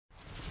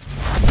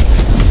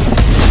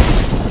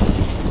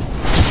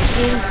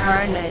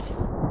Incarnate.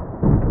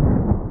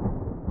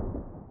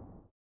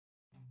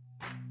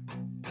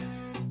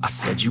 I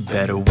said you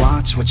better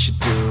watch what you're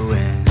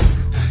doing,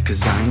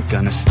 'cause I ain't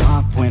gonna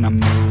stop when I'm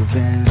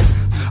moving.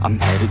 I'm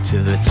headed to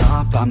the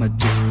top, I'ma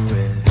do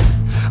it.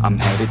 I'm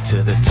headed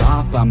to the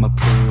top, I'ma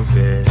prove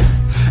it.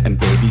 And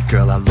baby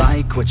girl, I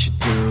like what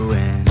you're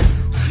doing.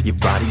 Your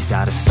body's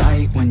out of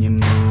sight when you're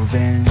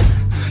moving.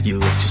 You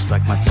look just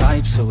like my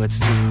type, so let's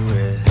do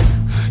it.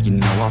 You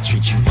know I'll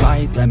treat you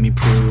right, let me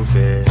prove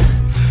it.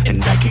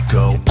 And I could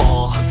go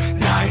all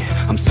night,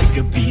 I'm sick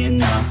of being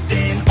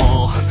nothing.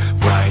 All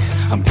right,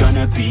 I'm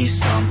gonna be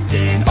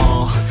something.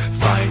 I'll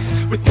fight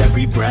with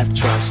every breath,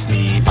 trust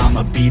me.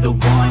 I'ma be the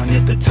one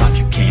at the top,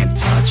 you can't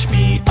touch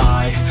me.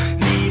 I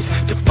need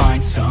to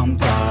find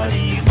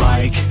somebody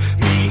like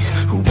me,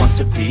 who wants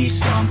to be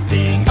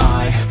something.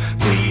 I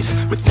bleed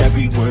with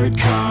every word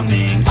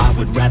coming. I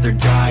would rather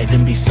die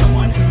than be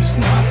someone who's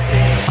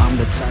nothing. I'm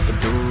the type of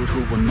dude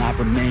who will not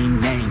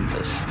remain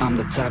nameless. I'm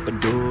the type of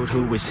dude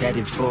who is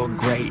headed for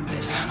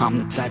greatness. I'm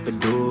the type of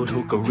dude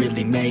who could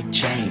really make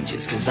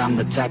changes, 'cause I'm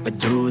the type of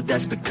dude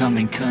that's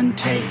becoming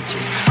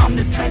contagious. I'm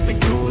the type of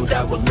dude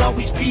that will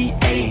always be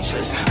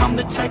ageless. I'm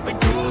the type of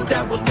dude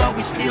that will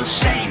always feel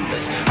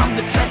shameless. I'm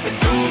the type of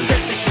dude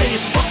that they say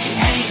is fucking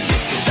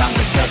heinous, 'cause I'm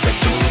the type of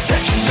dude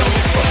that you know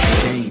is fucking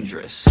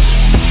dangerous.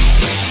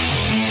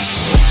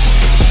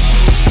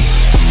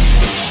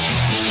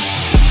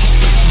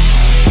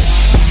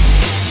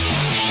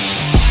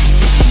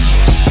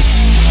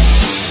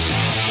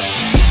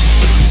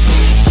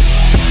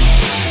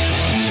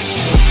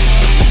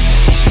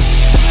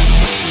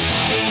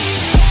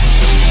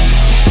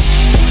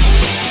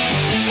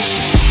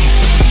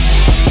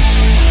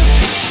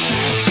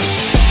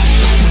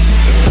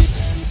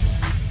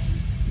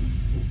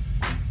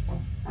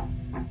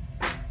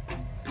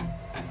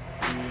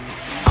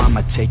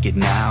 I'ma take it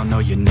now, no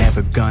you're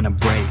never gonna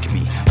break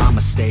me. I'ma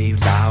stay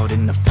loud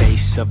in the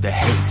face of the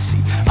hate, see.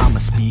 I'ma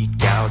speak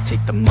out,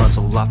 take the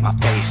muzzle off my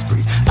face,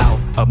 breathe out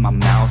of my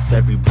mouth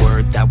every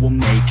word that will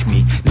make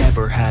me.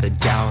 Never had a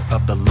doubt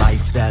of the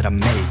life that I'm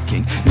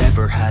making.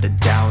 Never had a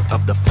doubt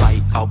of the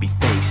fight I'll be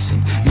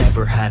facing.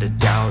 Never had a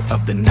doubt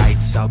of the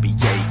nights I'll be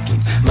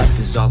aching. Life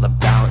is all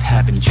about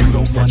having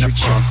dreams that you're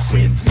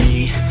chasing. With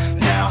me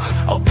now,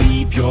 I'll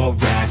leave your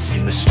ass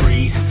in the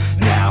street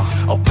now.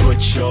 I'll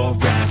put your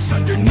ass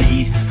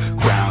underneath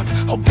ground.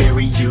 I'll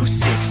bury you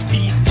 6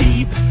 feet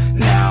deep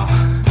now.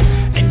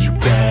 And you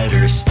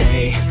better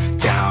stay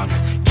down.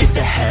 Get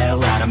the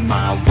hell out of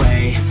my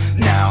way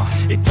now.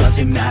 It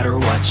doesn't matter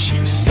what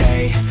you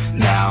say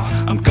now.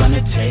 I'm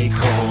gonna take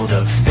hold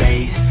of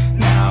fate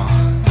now.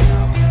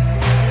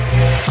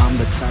 I'm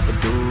the type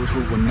of dude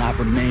who will not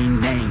remain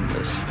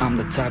nameless. I'm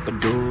the type of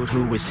dude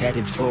who is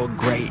headed for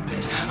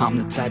greatness. I'm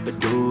the type of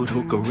dude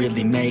who could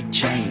really make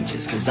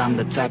changes, 'cause I'm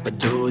the type of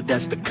dude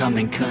that's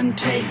becoming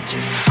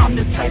contagious. I'm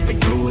the type of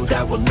dude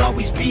that will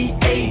always be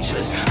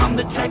ageless. I'm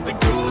the type of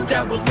dude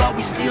that will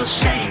always feel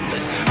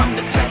shameless. I'm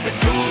the type of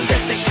dude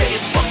that they say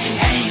is fucking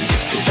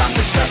heinous, 'cause I'm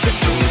the type of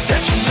dude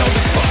that you know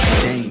is fucking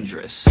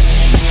dangerous.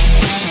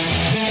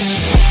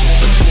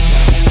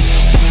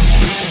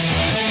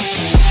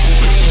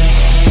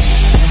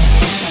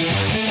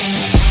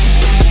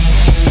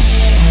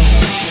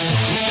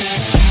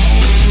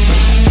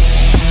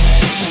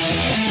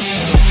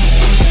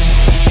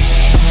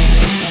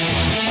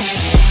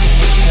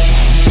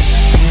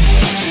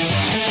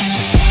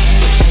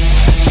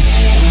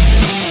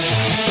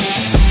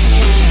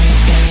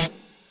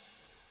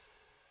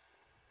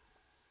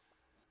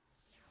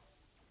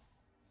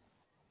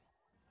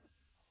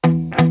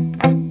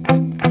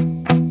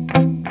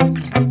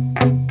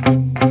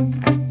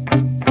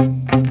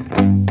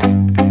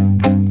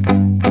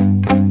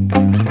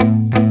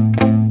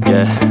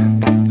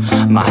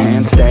 My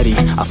hands steady,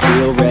 I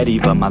feel ready,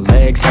 but my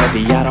legs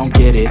heavy, I don't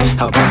get it.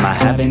 How come I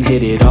haven't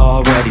hit it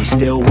already?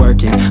 Still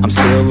working, I'm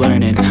still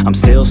learning, I'm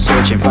still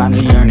searching,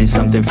 finally earning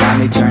something,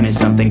 finally turning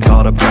something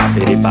called a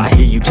profit. If I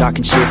hear you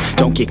talking shit,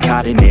 don't get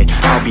caught in it.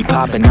 I'll be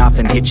popping off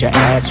and hit your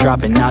ass,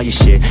 dropping all your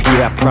shit.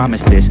 Yeah, I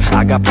promise this,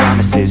 I got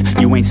promises,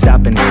 you ain't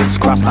stopping this.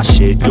 Cross my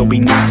shit, you'll be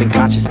knocked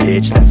unconscious,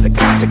 bitch. That's the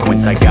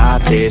consequence, I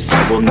got this,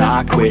 I will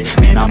not quit.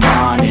 Man, I'm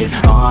on it,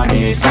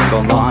 honest, I'm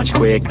gon' launch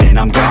quick, then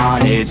I'm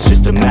gone. It's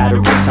just a matter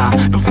of time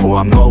before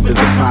I'm over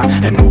the climb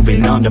and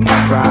moving under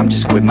my prime.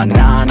 Just quit my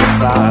 9 to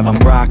 5, I'm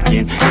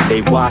rocking, and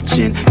they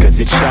watching, 'cause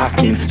it's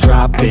shocking.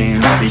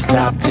 Dropping all these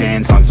top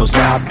 10 songs, no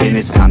stopping.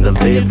 It's time to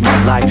live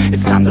my life,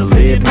 it's time to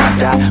live, not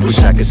die.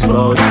 Wish I could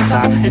slow down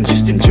time and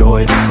just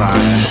enjoy the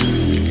climb.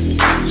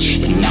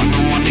 And I'm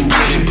the one to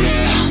get it, bro.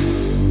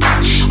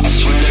 I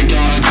swear to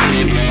God I get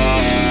it,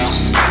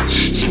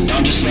 bro. So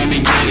don't just let me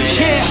get it.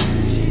 Yeah,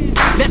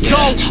 let's go.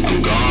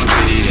 I'm gonna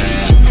get it,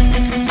 yeah.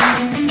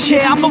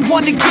 Yeah, I'm the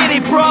one to get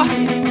it, bruh.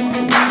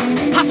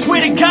 I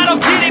swear to God I'll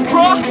get it,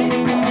 bruh.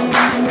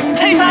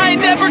 Hey, I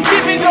ain't never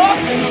giving up.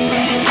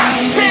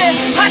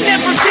 Yeah, I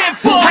never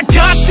give up. I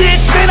got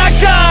this, man, I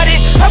got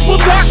it. I will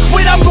not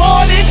quit, I'm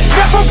on it.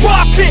 Never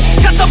rock it.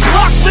 Got the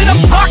block lit,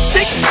 I'm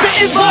toxic.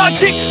 Spitting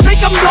lethargic, make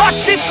them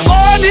nauseous.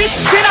 Honest,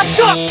 can I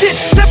stop this?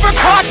 Never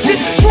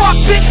cautious, drop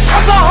it.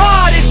 I'm the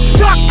hardest,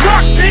 knock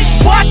knock bitch,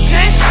 watch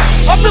it.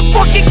 I'm the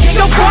fucking king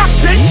of rock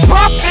bitch,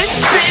 profit,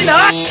 spitting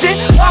hot shit.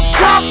 I'm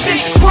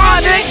topic,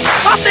 chronic,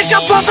 I think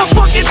I'm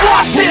motherfucking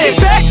lost it.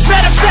 Back,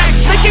 matter of fact,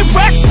 making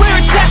racks where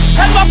it's at.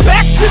 Had my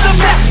back to the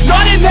map,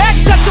 not an act,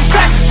 that's a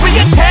fact. We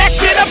attack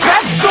in a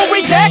back, no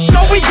react,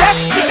 no react.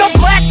 Think I'm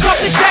black off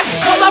his back,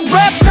 while I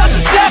rap, not a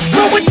step.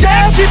 Throw a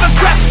jab, give a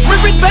crap,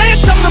 we're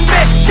advanced, I'm the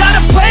man.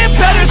 Gotta play it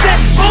better than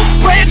most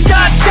brands,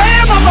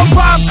 goddamn. I'm a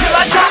rhyme till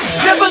I die,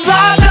 never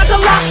lie, that's a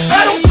lie.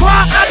 I don't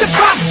try, I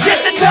defy,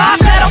 yes and nah,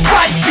 that I'm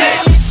right,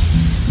 yeah.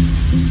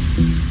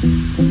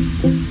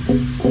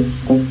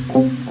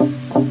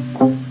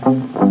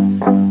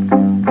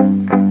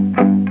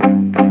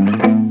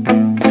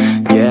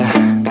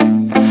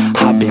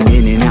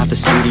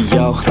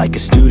 Like a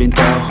student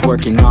though,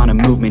 working on a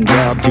movement,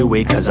 yeah, I'll do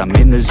it cause I'm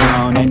in the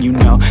zone. And you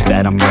know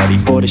that I'm ready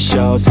for the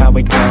shows. How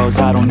it goes,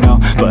 I don't know,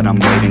 but I'm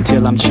waiting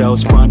till I'm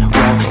chose. Front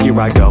row, here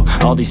I go.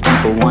 All these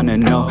people wanna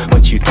know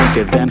what you think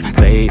of them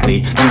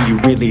lately. Do you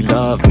really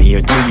love me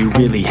or do you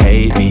really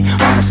hate me?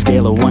 On a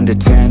scale of 1 to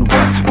 10,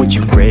 what would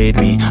you grade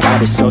me? All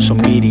this social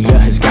media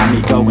has got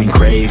me going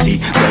crazy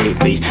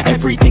lately.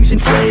 Everything's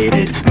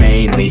inflated,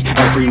 mainly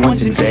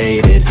everyone's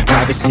invaded.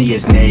 Privacy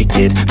is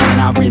naked, man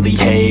I really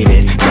hate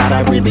it. God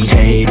I really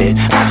hate it,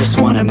 I just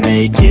wanna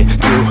make it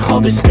through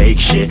all this fake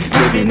shit.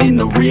 Living in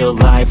the real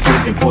life,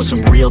 living for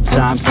some real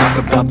times. Talk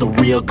about the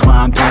real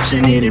climb,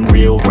 passionate in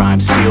real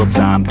rhymes. Steal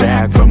time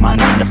back from my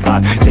 9 to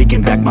 5,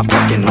 taking back my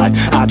fucking life.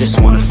 I just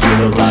wanna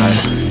feel alive.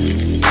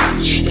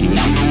 And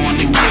I'm the one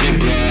to get it,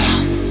 bro.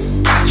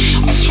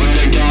 I swear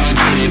to God I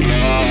get it,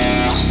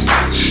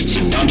 bro. So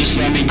don't just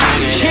let me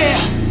get it.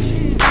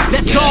 Yeah,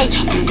 let's go.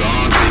 I'm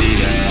gonna get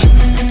it,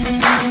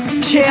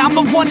 yeah, I'm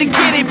the one to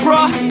get it,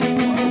 bruh.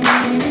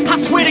 I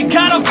swear to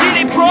God I'll get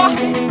it, bro.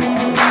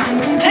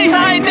 Hey,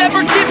 I ain't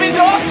never giving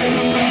up.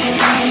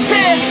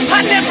 Yeah, I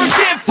never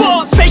give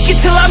up. Fake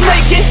it till I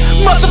make it,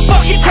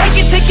 motherfucking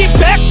take it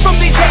back from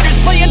these haters.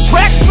 Playing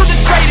tracks for the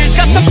traitors.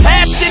 Got the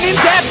passion and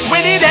that's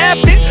when it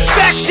happens.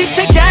 Factions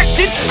take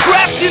actions,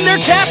 drafting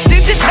their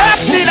captains. It's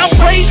happening, I'm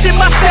raising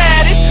my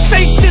status,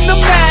 facing the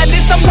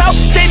madness. I'm out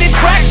gaining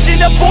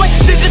traction, avoid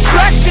the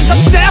distractions. I'm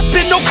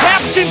snapping, no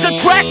captions,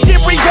 attracting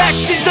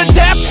reactions.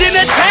 Adapting,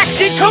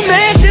 attacking,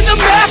 commanding the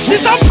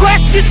masses. I'm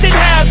practicing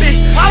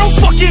habits, I don't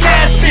fucking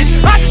ask bitch,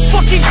 I just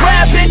fucking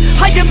grab it.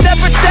 I am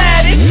never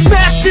static,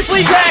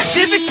 massively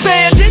active,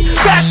 expanding,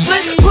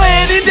 backslid,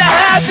 planning to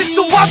have it.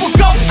 So I will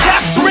go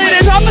capture it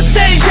and I'ma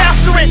stay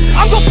after it.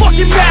 I'm gon'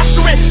 fucking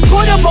master it,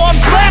 put them on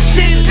blast,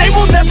 kid. They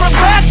will never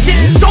last,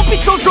 kid. Don't be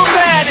so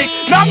dramatic,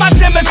 not my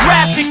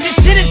demographic. This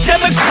shit is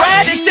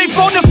democratic, they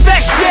phone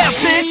effects, yeah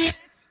bitch.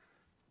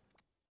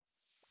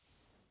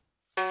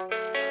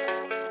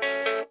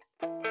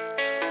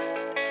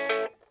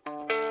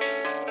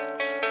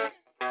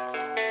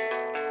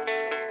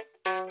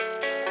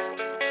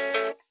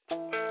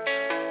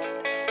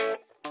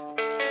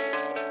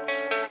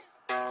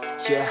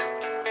 Yeah,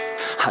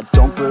 I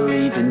don't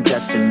believe in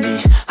destiny,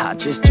 I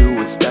just do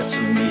what's best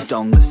for me.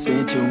 Don't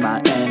listen to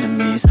my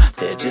enemies,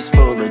 they're just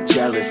full of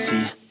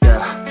jealousy.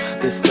 Yeah,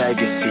 this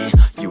legacy,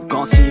 you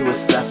gon' see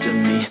what's left of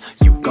me.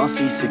 You gon'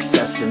 see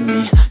success in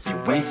me,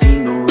 you ain't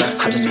seen the rest of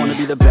me. I just wanna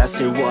be the best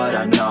at what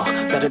I know,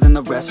 better than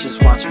the rest,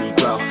 just watch me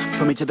grow.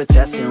 Put me to the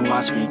test and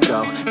watch me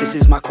go. This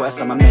is my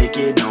quest, I'ma make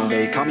it known.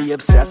 They call me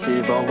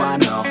obsessive, oh I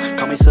know.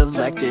 Call me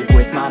selective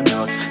with my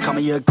notes, call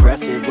me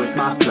aggressive with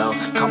my flow.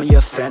 Call me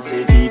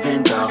offensive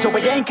even though Joe, I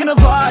ain't gonna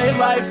lie,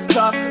 life's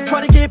tough.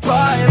 Try to get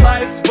by,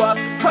 life's rough.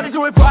 Try to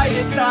do it right,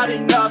 it's not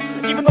enough.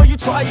 Even though you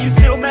try, you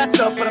still mess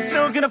up. But I'm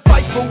still gonna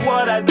fight for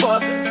what I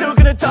love, still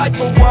gonna die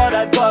for what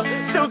I love.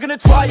 Still gonna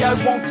try, I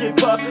won't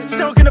give up.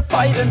 Still gonna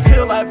fight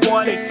until I've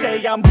won. They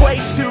say I'm way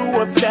too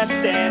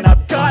obsessed and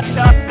I've got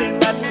nothing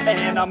left,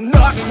 and I'm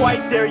not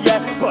quite there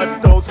yet,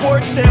 but those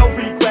words they'll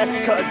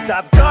regret. Cause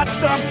I've got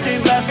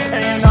something left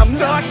and I'm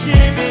not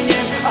giving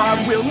in.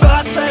 I will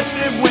not let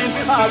them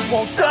win, I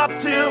won't stop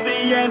till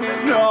the end,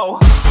 no.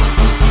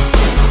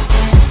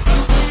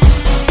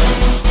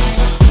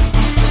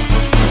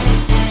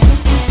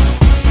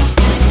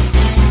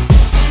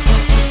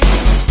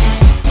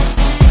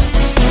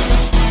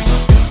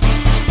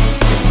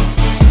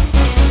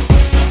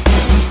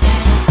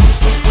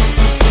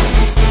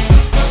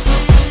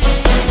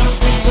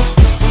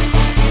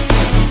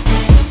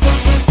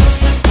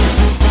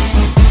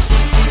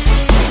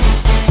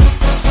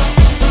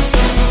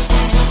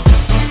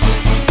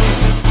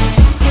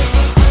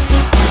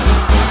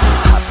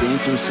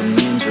 Some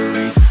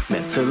injuries,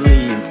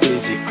 mentally and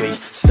physically.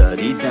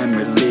 Studied them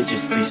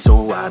religiously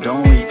so I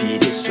don't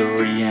repeat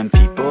history. And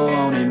people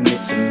won't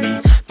admit to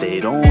me they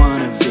don't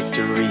want a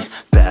victory.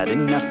 Bad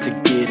enough to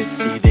get a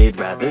C, they'd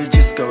rather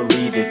just go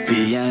leave it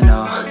be. And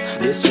oh,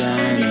 this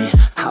journey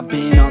I've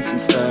been on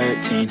since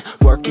 13,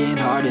 working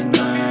hard and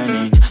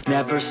learning,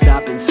 never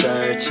stopping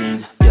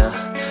searching. Yeah,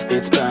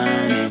 it's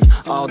burning.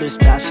 All this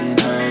passion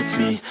hurts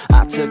me.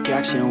 I took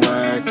action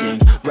working,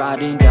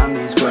 writing down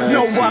these words.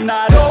 No, I'm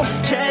not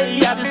okay,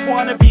 I just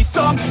wanna be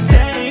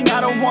something.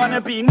 I don't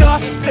wanna be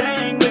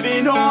nothing,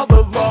 living all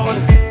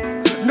alone.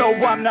 No,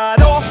 I'm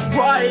not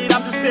alright,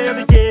 I'm just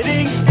barely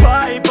getting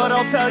by. But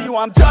I'll tell you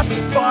I'm just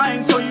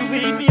fine, so you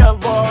leave me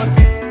alone.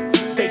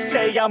 They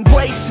say I'm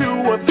way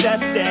too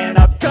obsessed and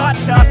I've got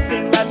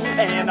nothing left,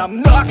 and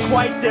I'm not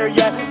quite there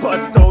yet,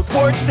 but those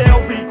words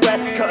they'll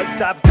regret.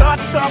 Cause I've got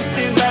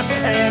something left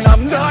and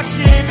I'm not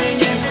giving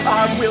in.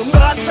 I will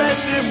not let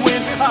them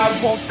win, I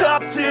won't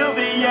stop till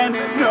the end,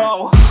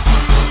 no.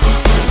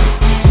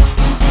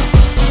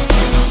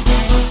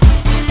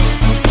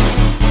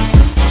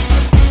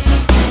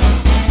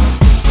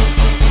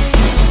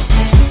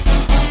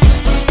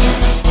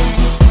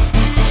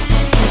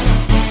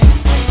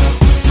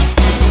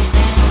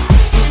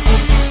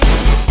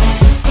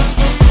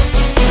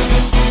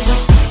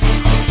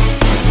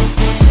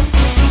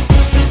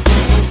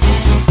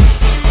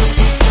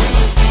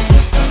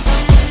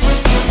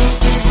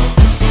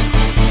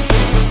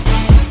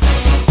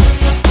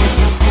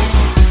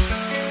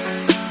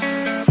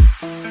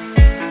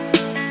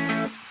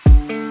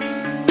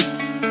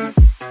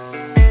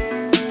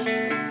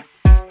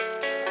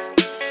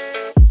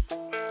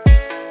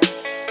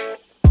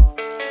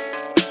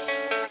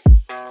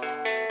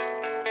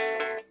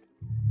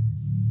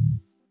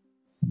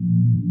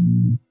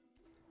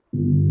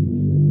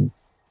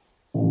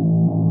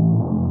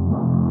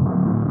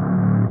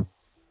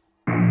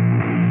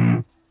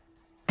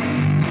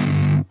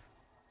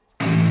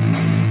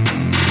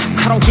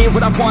 I don't get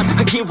what I want,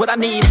 I get what I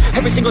need.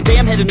 Every single day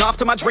I'm heading off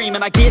to my dream,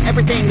 and I get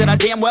everything that I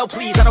damn well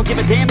please. I don't give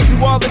a damn if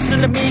you all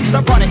listening to me, cause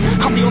I run it.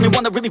 I'm the only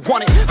one that really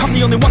want it, I'm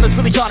the only one that's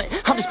really on it.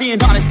 I'm just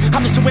being honest,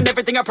 I'm just doing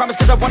everything I promise,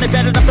 cause I want it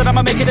bad enough that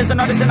I'ma make it as an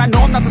artist. And I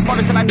know I'm not the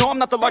smartest, and I know I'm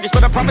not the largest,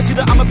 but I promise you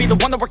that I'ma be the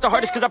one that worked the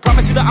hardest. Cause I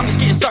promise you that I'm just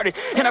getting started,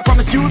 and I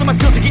promise you that my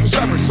skills are getting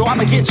sharper. So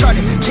I'ma get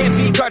charted, can't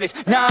be guarded.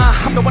 Nah,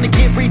 I'm the one to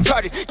get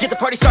retarded. Get the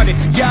party started,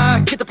 yeah,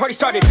 get the party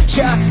started.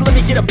 Yeah, so let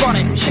me get up on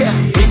it, yeah.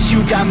 Bitch,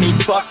 you got me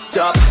fucked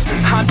up,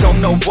 I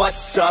don't know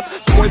what's up.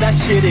 Pour that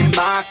shit in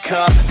my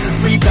cup,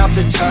 we bout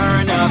to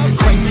turn up.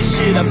 Crank this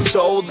shit up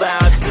so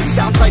loud,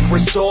 sounds like we're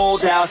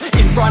sold out.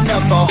 In front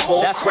of a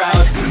whole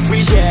crowd, we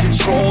lose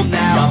control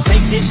now. Y'all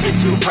take this shit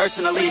too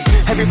personally,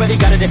 everybody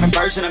got a different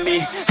version of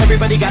me.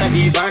 Everybody gotta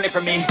be learning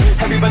from me,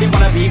 everybody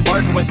wanna be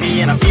working with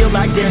me. And I feel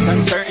like there's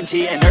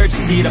uncertainty and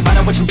urgency to find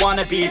out what you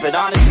wanna be. But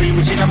honestly,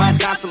 we change our minds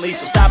constantly,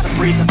 so stop and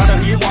breathe and find out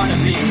who you wanna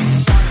be.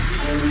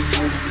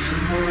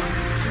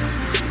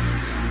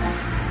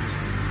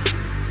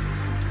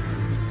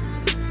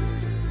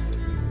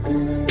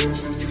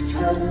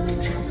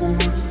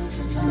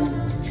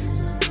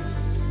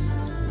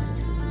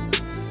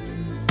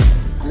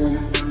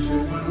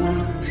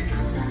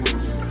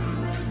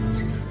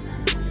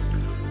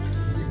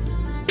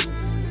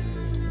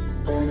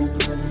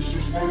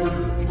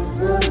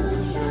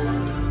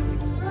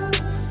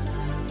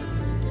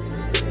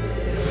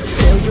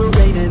 Failure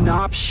ain't an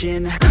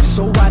option,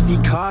 so I'd be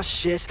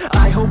cautious.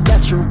 I hope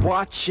that you're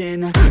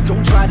watching,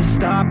 don't try to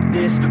stop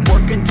this.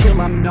 Work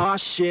until I'm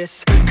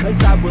nauseous,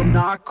 cause I will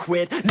not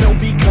quit. No,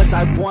 because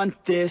I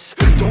want this,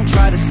 don't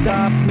try to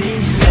stop me.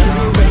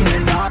 Failure ain't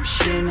an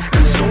option,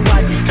 so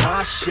I'd be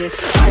cautious.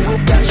 I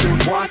hope that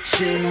you're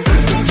watching,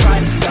 don't try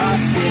to stop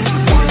this.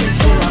 Work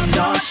until I'm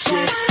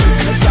nauseous,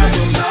 cause I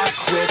will not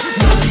quit.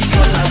 No,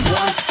 because I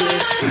want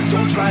this,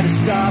 don't try to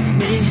stop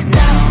me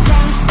now.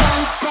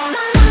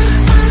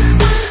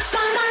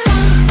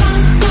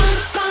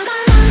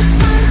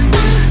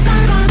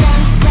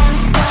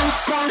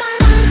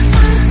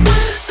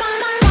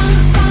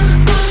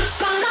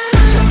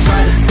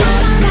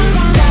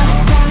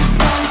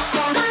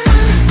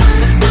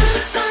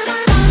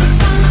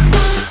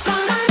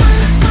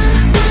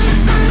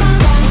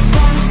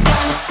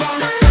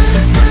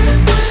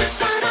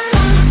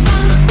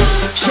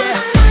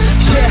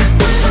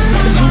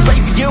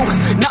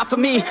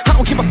 I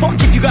don't give a fuck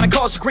if you got a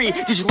college degree.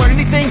 Did you learn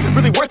anything?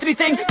 Really worth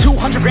anything?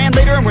 200 grand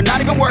later and we're not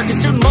even working.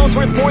 Student loans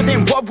worth more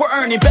than what we're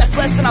earning. Best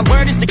lesson I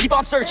learned is to keep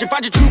on searching.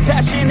 Find your true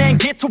passion and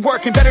get to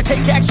work. And better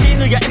take action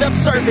or you end up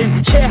serving.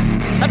 Yeah,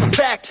 that's a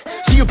fact.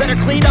 So you better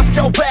clean up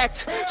your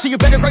act. So you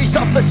better grab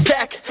yourself a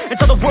sack and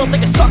tell the world they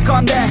can suck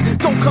on that.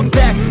 Don't come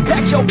back,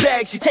 pack your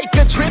bags. You take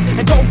a trip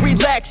and don't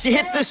relax. You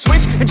hit the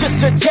switch and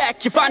just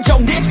attack. You find your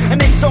niche and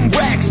make some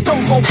racks.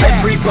 Don't hold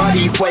back.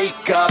 Everybody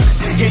wake up,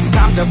 it's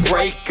time to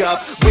break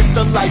up with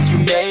the life you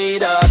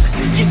made up.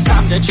 It's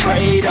time to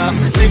trade up,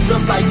 live the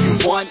life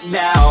you want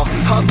now,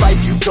 a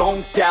life you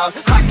don't doubt.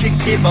 I could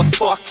give a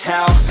fuck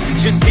how,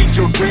 just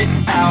figure it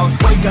out.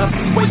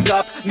 Wake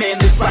up, man,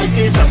 this life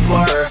is a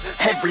blur.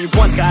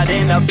 Everyone's got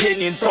an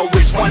opinion, so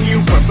which one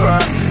you prefer?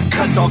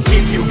 Cause I'll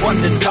give you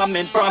one that's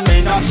coming from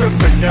an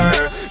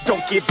entrepreneur.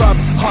 Don't give up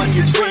on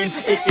your dream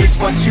if it's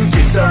what you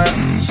deserve.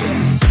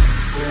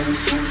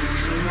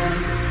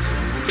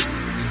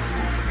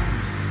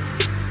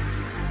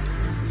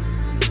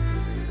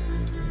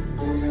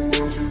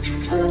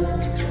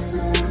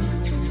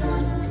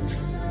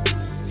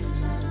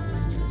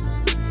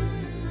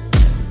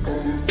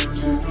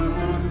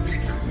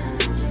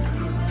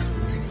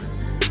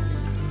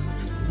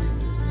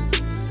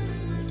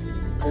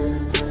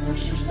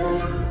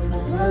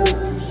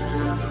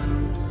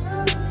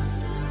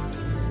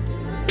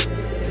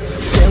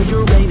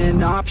 Failure ain't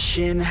an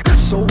option,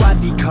 so I'd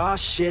be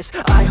cautious.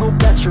 I hope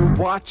that you're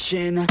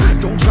watching.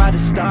 Don't try to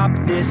stop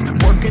this,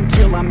 work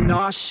until I'm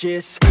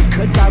nauseous.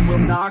 Cause I will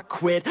not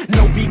quit,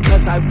 no,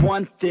 because I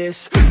want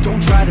this.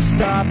 Don't try to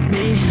stop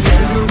me,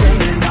 failure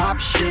ain't an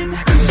option,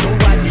 so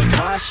I'd be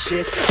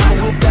cautious. I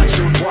hope that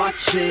you're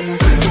watching.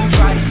 Don't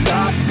try to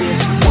stop this,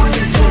 work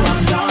until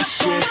I'm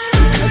nauseous.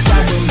 Cause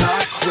I will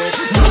not quit,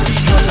 no,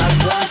 because I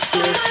want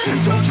this.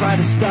 Don't try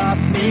to stop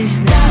me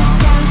now.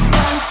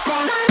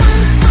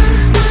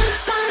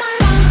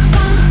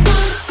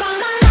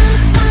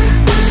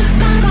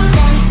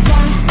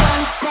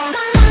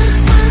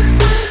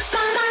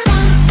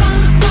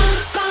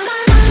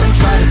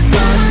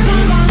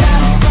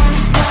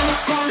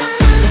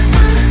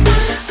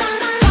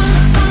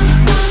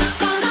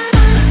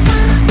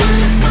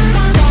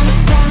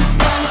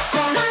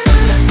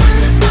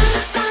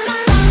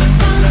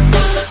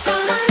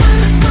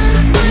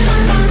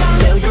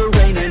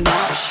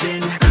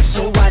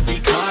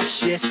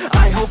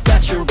 I hope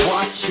that you're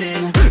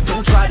watching.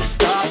 Don't try to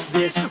stop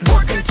this,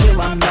 work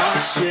until I'm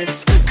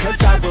nauseous.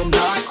 Cause I will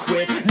not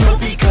quit, no,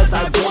 because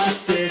I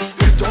want this.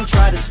 Don't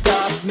try to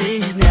stop me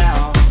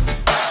now.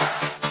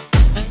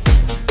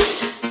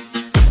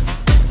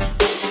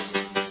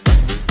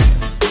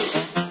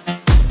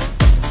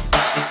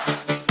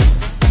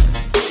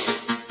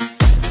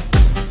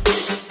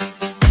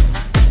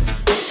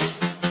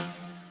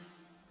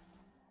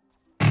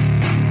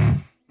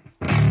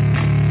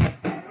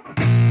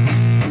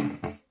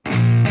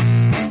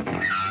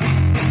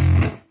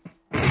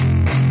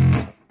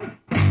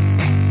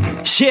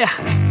 Yeah,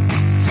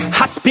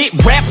 I spit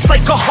raps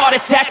like a heart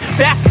attack,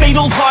 fast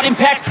fatal heart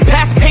impacts,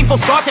 past painful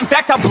scars. In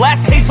fact, I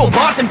blast tasteful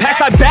bars and packs.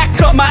 I back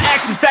up my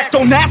actions, fact,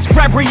 don't ask,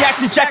 grab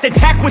reactions, jacked,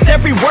 attack with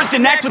every word,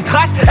 then act with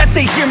class as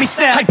they hear me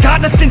snap. I got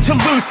nothing to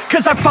lose,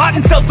 cause I fought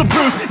and felt the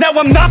bruise. Now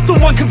I'm not the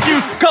one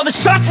confused, call the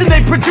shots and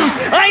they produce.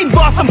 I ain't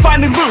lost, I'm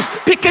finally loose,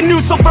 pick a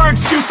new silver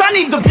excuse. I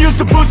need the views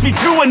to boost me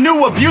to a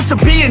new abuse of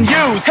being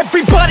used.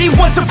 Everybody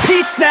wants a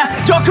piece now,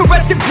 y'all can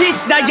rest in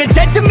peace now. You're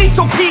dead to me,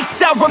 so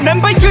peace out,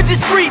 remember you're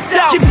just freaked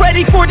out. Get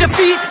ready for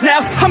defeat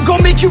now, I'm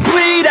gonna make you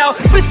bleed out.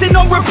 Listen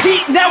on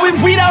repeat now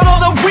and weed out all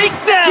the weak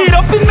now. Get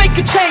up and make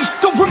a change,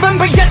 don't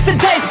remember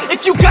yesterday.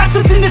 If you got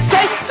something to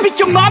say, speak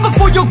your mind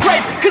before your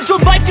grave. Cause your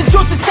life is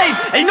yours to save,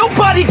 ain't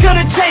nobody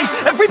gonna change.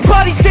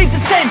 Everybody stays the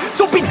same,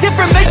 so be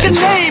different, make a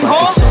name,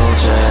 like a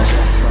soldier,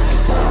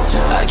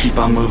 I keep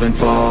on moving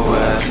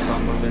forward,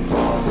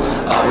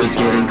 always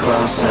getting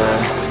closer.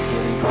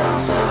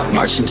 I'm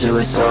marching till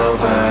it's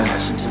over.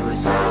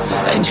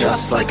 And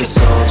just like a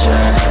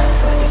soldier,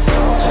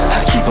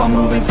 I keep on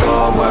moving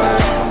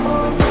forward,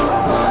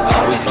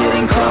 always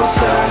getting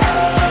closer.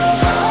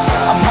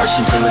 I'm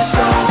marching till it's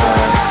over.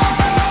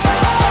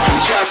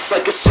 And just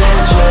like a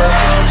soldier,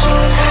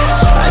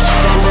 I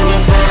keep on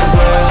moving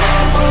forward,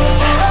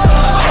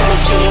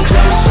 always getting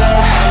closer.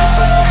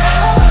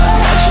 I'm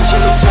marching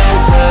till it's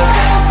over.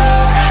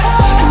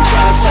 And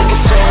just like a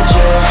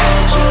soldier,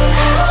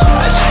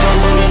 I keep on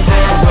moving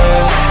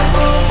forward,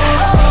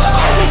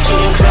 always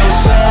getting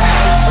closer.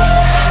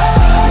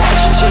 I'm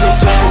marching till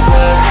it's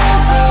over.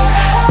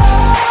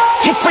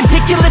 It's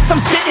ridiculous, I'm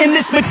spitting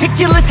this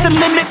meticulous and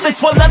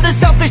limitless, while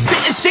others out there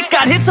spitting shit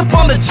got hits up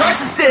on the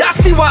charts and shit. I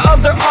see why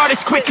other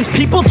artists quit, cause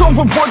people don't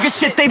reward good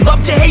shit. They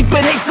love to hate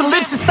but hate to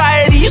live.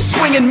 Society, you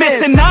swing and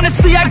miss. And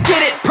honestly, I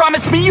get it,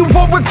 promise me you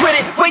won't regret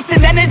it.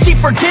 Wasting energy,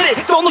 forget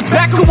it, don't look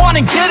back, go on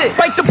and get it.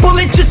 Bite the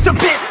bullet just a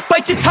bit,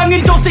 bite your tongue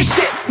and don't say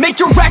shit. Make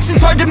your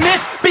actions hard to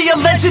miss, be a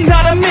legend,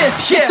 not a myth.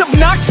 Yeah. It's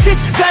obnoxious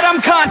that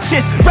I'm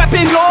conscious,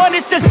 rapping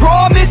honest as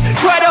promise.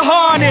 Try to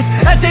harness,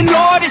 as an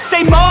artist,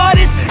 stay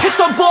modest. It's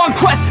a long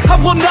quest, I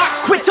will not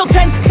quit till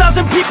 10,000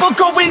 people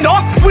going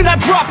off when I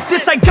drop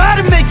this. I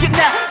gotta make it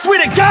now, swear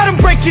to God I'm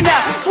breaking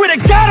out. Swear to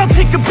God I'll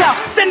take a bow,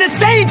 stand the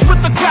stage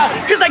with the crowd.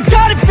 Cause I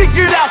got it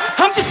figured out,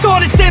 I'm just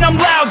honest and I'm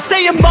loud.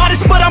 Staying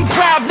modest but I'm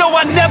proud, no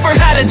I never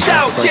had a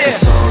doubt. Just like a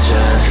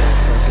soldier,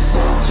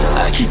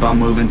 I keep on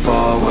moving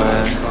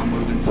forward,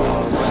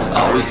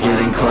 always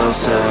getting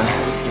closer.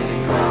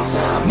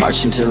 I'm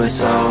marching till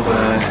it's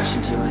over.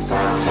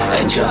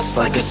 And just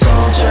like a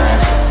soldier,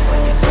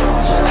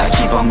 I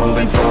keep on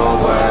moving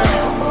forward,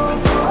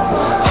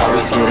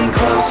 always getting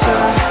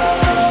closer.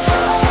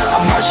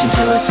 I'm marching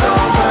till it's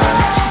over.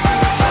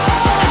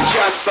 And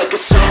just like a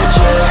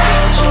soldier,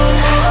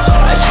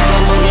 I keep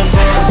on moving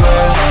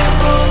forward,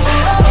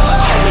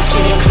 always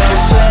getting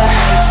closer.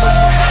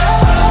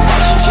 I'm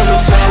marching till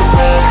it's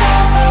over.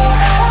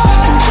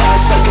 And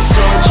just like a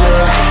soldier,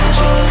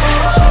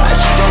 I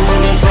keep on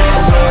moving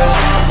forward,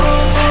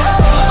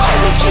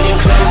 always getting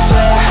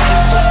closer.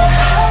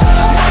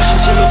 I'm marching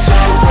till it's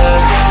over.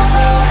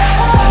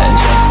 And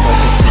just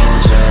like a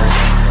soldier,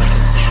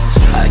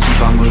 I keep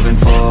on moving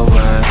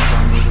forward,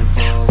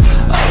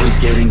 always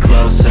getting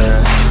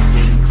closer.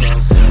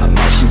 I'm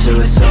marching till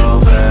it's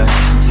over.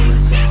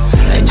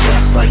 And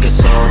just like a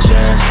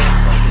soldier,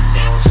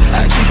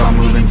 I keep on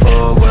moving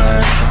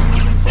forward,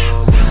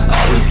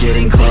 always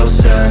getting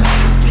closer.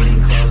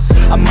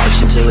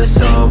 till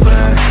it's over.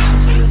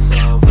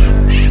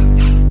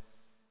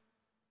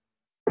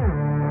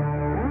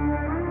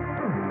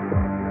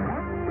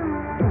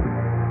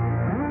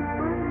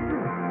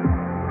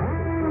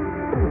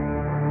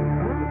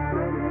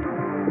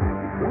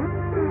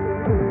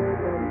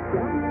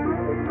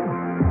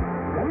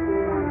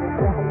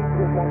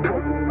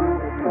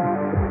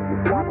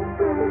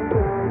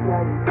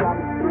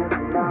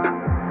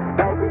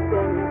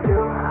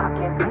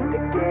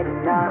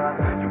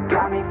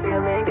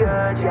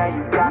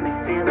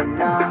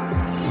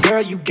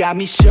 Girl, you got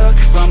me shook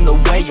from the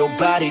way your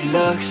body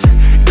looks.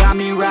 Got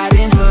me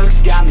riding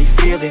hooks, got me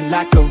feeling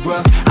like a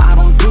rook. I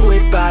don't do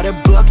it by the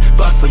book,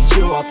 but for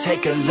you I'll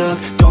take a look.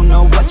 Don't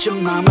know what your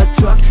mama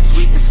took,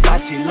 sweet and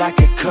spicy like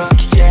a cook,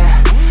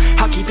 yeah.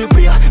 I'll keep it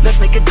real, let's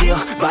make a deal.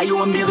 Buy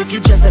you a meal if you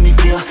just let me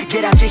feel.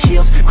 Get out your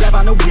heels, grab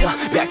on the wheel.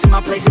 Back to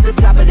my place at the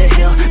top of the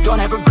hill. Don't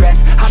have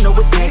regrets, I know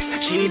what's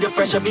next. She need a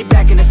fresh, I'll be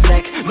back in a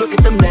sec. Look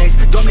at them legs,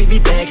 don't make me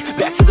beg.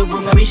 Back to the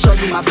room, let me show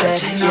you my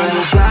bed. Touching on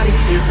your body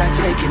feels like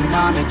taking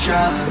on a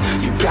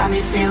drug. You got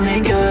me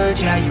feeling good,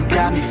 yeah, you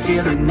got me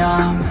feeling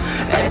numb.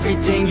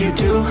 Everything you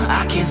do,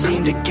 I can't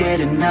seem to get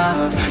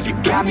enough. You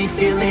got me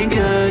feeling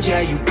good,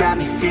 yeah, you got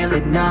me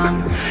feeling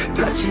numb.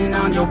 Touching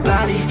on your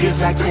body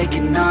feels like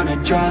taking on a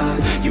drug.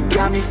 You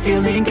got me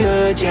feeling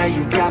good, yeah,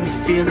 you got me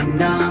feeling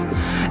numb.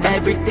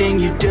 Everything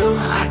you do,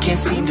 I can't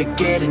seem to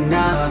get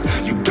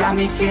enough. You got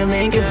me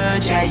feeling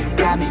good, yeah, you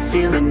got me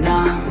feeling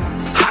numb.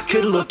 I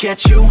could look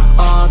at you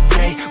all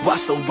day,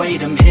 watch the way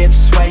them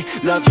hips sway.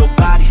 Love your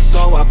body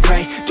so I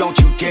pray, don't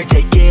you dare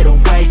take it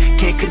away.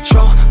 Can't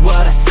control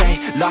what I say,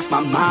 lost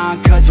my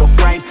mind cause your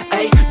frame.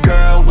 Hey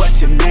girl,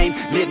 what's your name?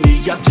 Lit me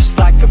up just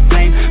like a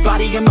flame.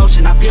 Body in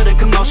motion, I feel the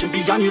commotion.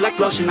 Beyond you like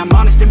lotion, I'm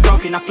honest and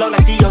broken. I flow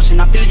like the ocean,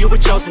 I feel you were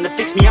chosen. To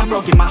fix me, I'm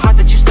broken, my heart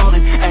that you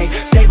stolen. Hey,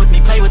 stay with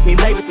me, play with me,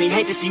 lay with me.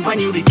 Hate to see when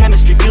you leave,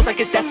 chemistry feels like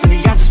it's destiny.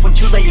 I just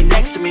want you laying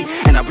next to me,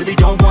 and I really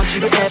don't want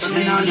you to ever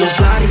leave. On your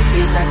body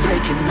feels like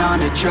taking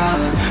on a drug.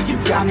 You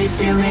got me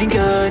feeling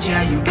good,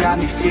 yeah, you got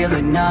me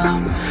feeling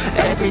numb.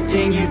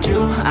 Everything you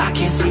do, I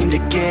can't seem to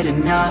get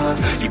enough.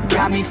 You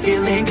got me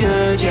feeling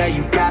good, yeah,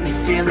 you got me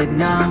feeling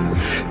numb.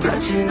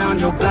 Touching on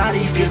your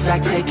body feels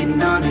like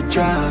taking on a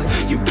drug.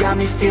 You got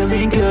me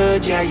feeling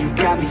good, yeah, you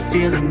got me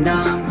feeling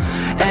numb.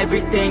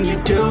 Everything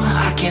you do,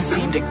 I can't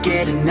seem to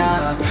get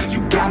enough. You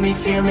got me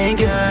feeling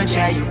good,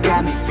 yeah, you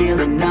got me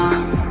feeling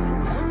numb.